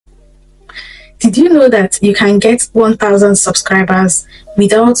Did you know that you can get 1,000 subscribers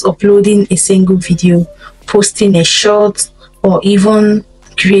without uploading a single video, posting a short, or even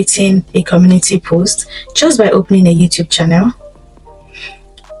creating a community post just by opening a YouTube channel?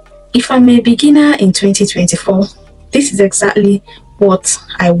 If I'm a beginner in 2024, this is exactly what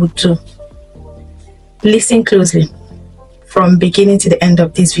I would do. Listen closely from beginning to the end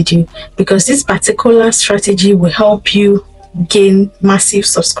of this video, because this particular strategy will help you gain massive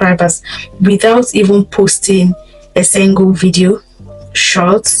subscribers without even posting a single video,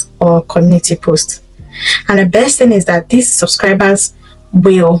 short, or community post. And the best thing is that these subscribers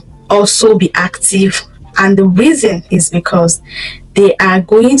will also be active, and the reason is because they are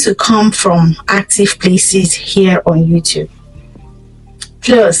going to come from active places here on YouTube.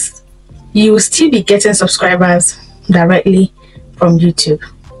 Plus, you will still be getting subscribers directly from YouTube.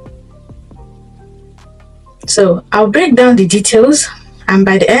 So I'll break down the details, and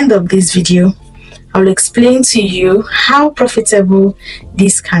by the end of this video I'll explain to you how profitable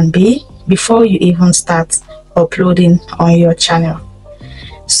this can be before you even start uploading on your channel.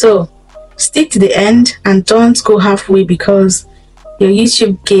 So stick to the end and don't go halfway, because your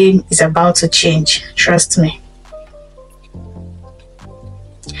YouTube game is about to change, trust me.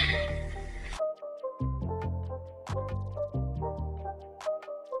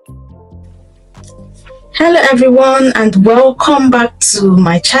 Hello everyone, and welcome back to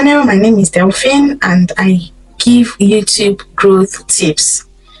my channel. My name is Delphine and I give YouTube growth tips.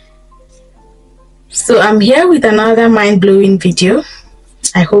 So I'm here with another mind-blowing video.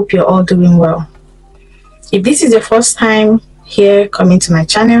 I hope you're all doing well. If this is your first time here coming to my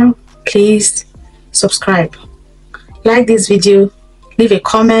channel, please subscribe, like this video, leave a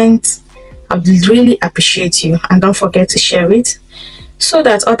comment. I would really appreciate you, and don't forget to share it so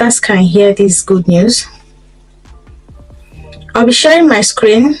that others can hear this good news. I'll be sharing my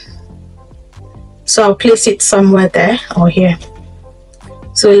screen, so I'll place it somewhere there or here.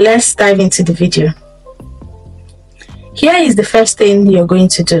 So let's dive into the video. Here is the first thing you're going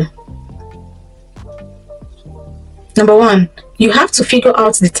to do. Number one, you have to figure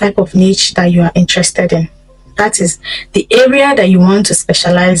out the type of niche that you are interested in. That is the area that you want to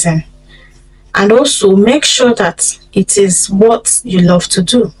specialize in. And also make sure that it is what you love to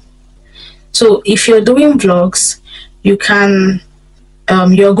do. So if you're doing vlogs, you're going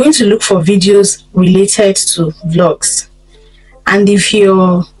to look for videos related to vlogs. And if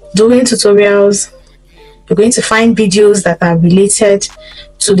you're doing tutorials, you're going to find videos that are related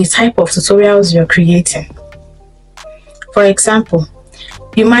to the type of tutorials you're creating. For example,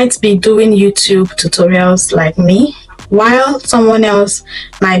 you might be doing YouTube tutorials like me, while someone else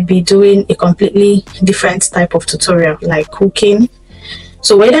might be doing a completely different type of tutorial like cooking.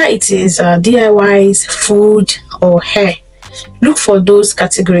 So whether it is DIYs, food, or hair, look for those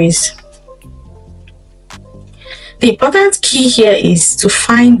categories. The important key here is to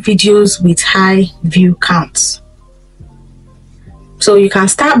find videos with high view counts. So you can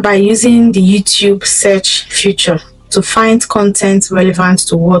start by using the YouTube search feature to find content relevant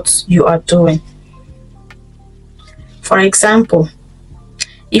to what you are doing. For example,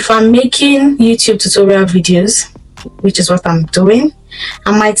 if I'm making YouTube tutorial videos, which is what I'm doing,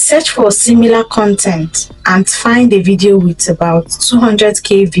 I might search for similar content and find a video with about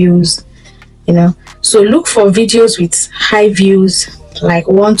 200k views, so look for videos with high views, like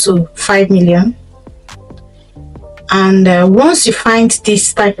 1 to 5 million. And once you find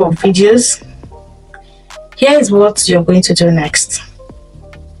this type of videos, here is what you're going to do next.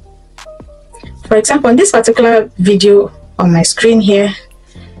 For example, in this particular video on my screen here,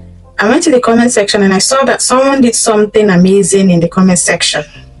 I went to the comment section and I saw that someone did something amazing in the comment section.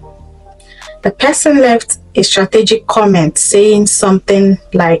 The person left a strategic comment saying something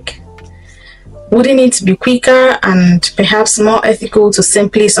like, wouldn't it be quicker and perhaps more ethical to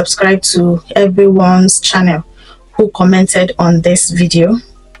simply subscribe to everyone's channel who commented on this video?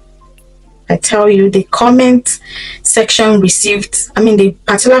 I tell you, the comment section the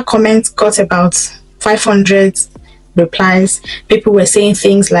particular comment got about 500 replies. People were saying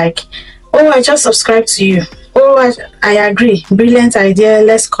things like, oh, I just subscribed to you. Oh, I agree. Brilliant idea.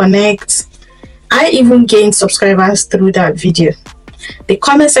 Let's connect. I even gained subscribers through that video. The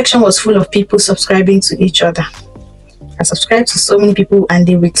comment section was full of people subscribing to each other. I subscribed to so many people and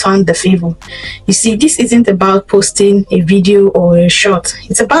they returned the favor. You see, this isn't about posting a video or a short.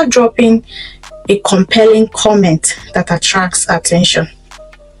 It's about dropping a compelling comment that attracts attention.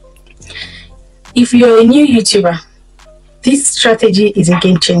 If you're a new YouTuber, this strategy is a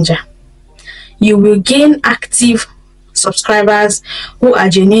game changer. You will gain active subscribers who are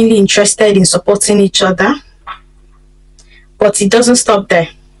genuinely interested in supporting each other. But it doesn't stop there.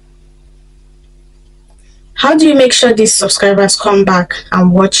 How do you make sure these subscribers come back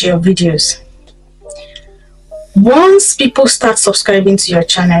and watch your videos? Once people start subscribing to your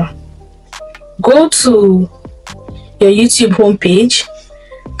channel, go to your YouTube homepage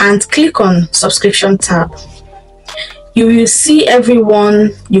and click on subscription tab. You will see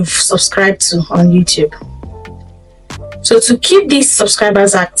everyone you've subscribed to on YouTube. So to keep these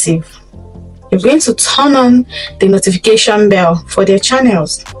subscribers active, you're going to turn on the notification bell for their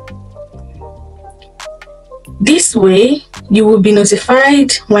channels. This way, you will be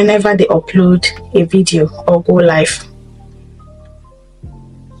notified whenever they upload a video or go live.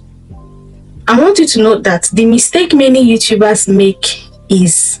 I want you to note that the mistake many YouTubers make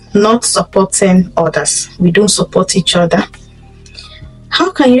is not supporting others. We don't support each other. How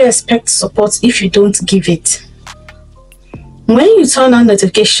can you expect support if you don't give it? When you turn on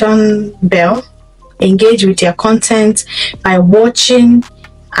notification bell, engage with your content by watching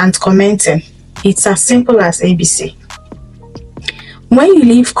and commenting. It's as simple as ABC. When you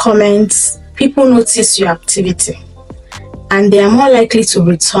leave comments, people notice your activity and they are more likely to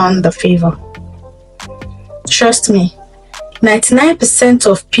return the favor. Trust me, 99%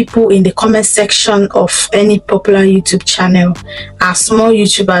 of people in the comment section of any popular YouTube channel are small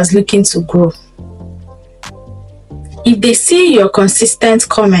YouTubers looking to grow. If they see your consistent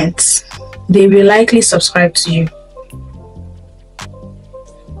comments, they will likely subscribe to you.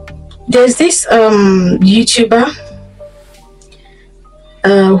 There's this YouTuber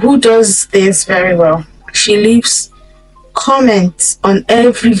who does this very well. She leaves comments on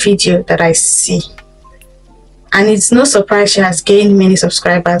every video that I see. And it's no surprise she has gained many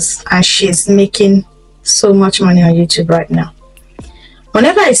subscribers and she's making so much money on YouTube right now.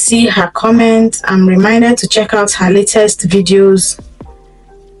 Whenever I see her comment, I'm reminded to check out her latest videos.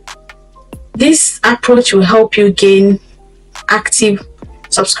 This approach will help you gain active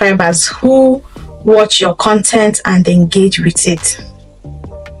subscribers who watch your content and engage with it.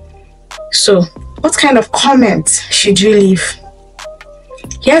 So, what kind of comments should you leave?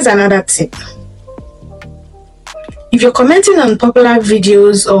 Here's another tip. If you're commenting on popular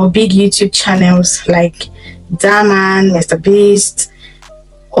videos or big YouTube channels like Daman, MrBeast,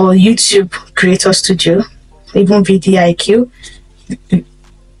 or YouTube Creator Studio, even VidIQ,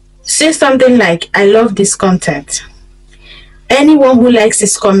 say something like, I love this content. Anyone who likes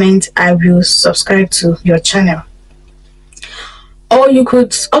this comment, I will subscribe to your channel. Or you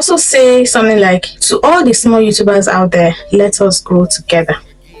could also say something like, to all the small YouTubers out there, let us grow together.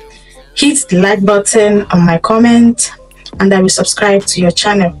 Hit the like button on my comment and I will subscribe to your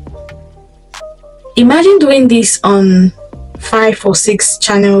channel. Imagine doing this on 5 or 6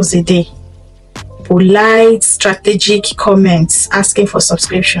 channels a day. Polite, strategic comments asking for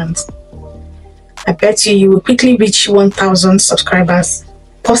subscriptions. I bet you will quickly reach 1,000 subscribers,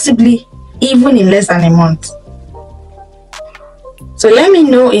 possibly even in less than a month. So let me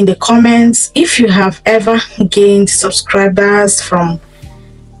know in the comments if you have ever gained subscribers from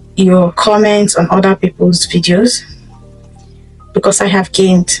your comments on other people's videos, because I have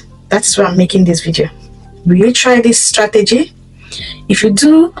gained. That's why I'm making this video. Will you try this strategy? If you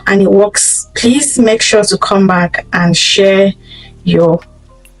do and it works, please make sure to come back and share your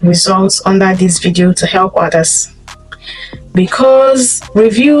results under this video to help others, because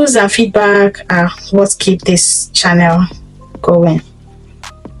reviews and feedback are what keep this channel going.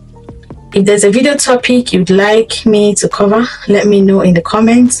 If there's a video topic you'd like me to cover, let me know in the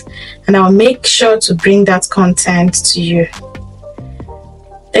comments and I'll make sure to bring that content to you.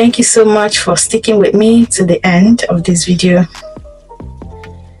 Thank you so much for sticking with me to the end of this video.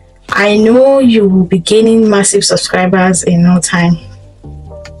 I know you will be gaining massive subscribers in no time.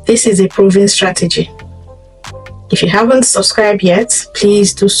 This is a proven strategy. If you haven't subscribed yet,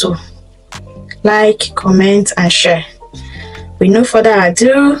 please do so. Like, comment, and share. With no further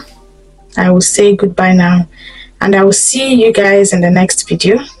ado, I will say goodbye now, and I will see you guys in the next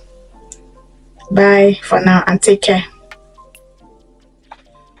video. Bye for now and take care.